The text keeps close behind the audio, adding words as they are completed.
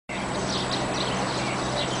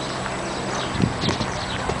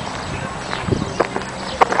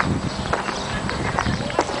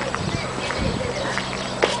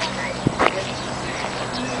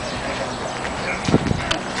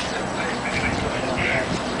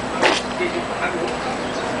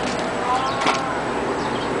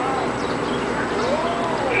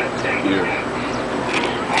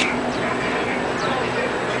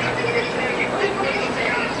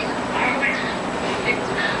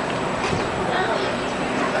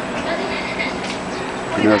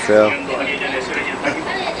안녕하세요.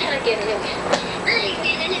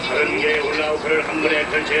 다른 게 올라오크를 한 번에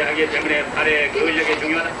걸쳐야 하기 때문에 발의 근력이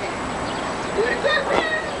중요하다.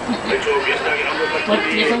 그쪽 비슷하게 한 번만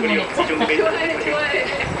준비 그리고 준비. 좋아해.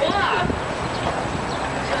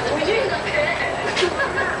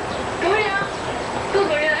 또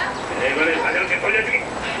돌려요? 이번에 가볍게 돌려주기.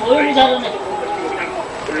 어이구 잘하네.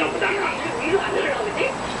 올라보다 위로 안 올라오지?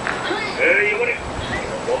 이번에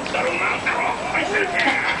몸따로 마음따로 있을 때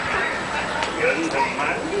연습만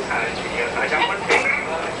잘 다시 한번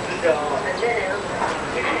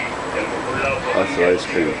That's the ice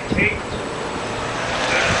cream.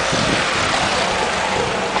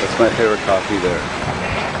 That's my favorite coffee there.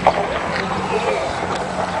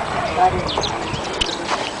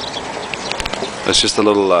 That's just a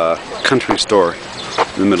little country store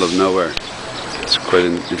in the middle of nowhere. It's quite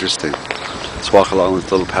interesting. Let's walk along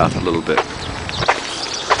this little path a little bit.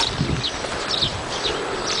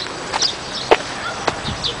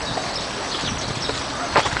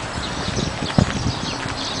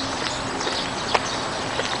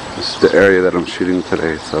 This is the area that I'm shooting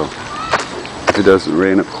today, so if it doesn't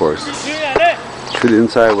rain, of course, shoot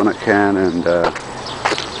inside when I can and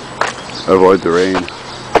avoid the rain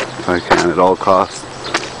if I can at all costs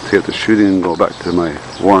to get the shooting and go back to my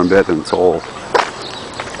warm bed in Seoul.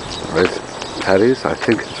 Rice patties, I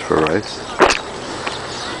think it's for rice.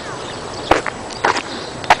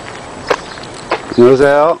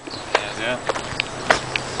 안녕하세요.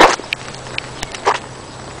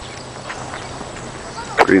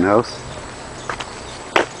 Greenhouse.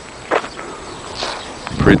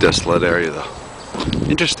 Pretty desolate area though.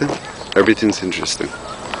 Interesting. Everything's interesting.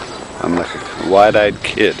 I'm like a wide-eyed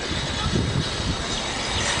kid.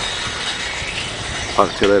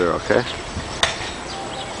 Talk to you later, okay?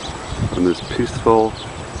 In this peaceful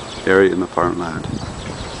area in the farmland.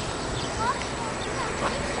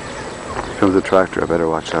 Here comes a tractor, I better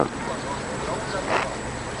watch out.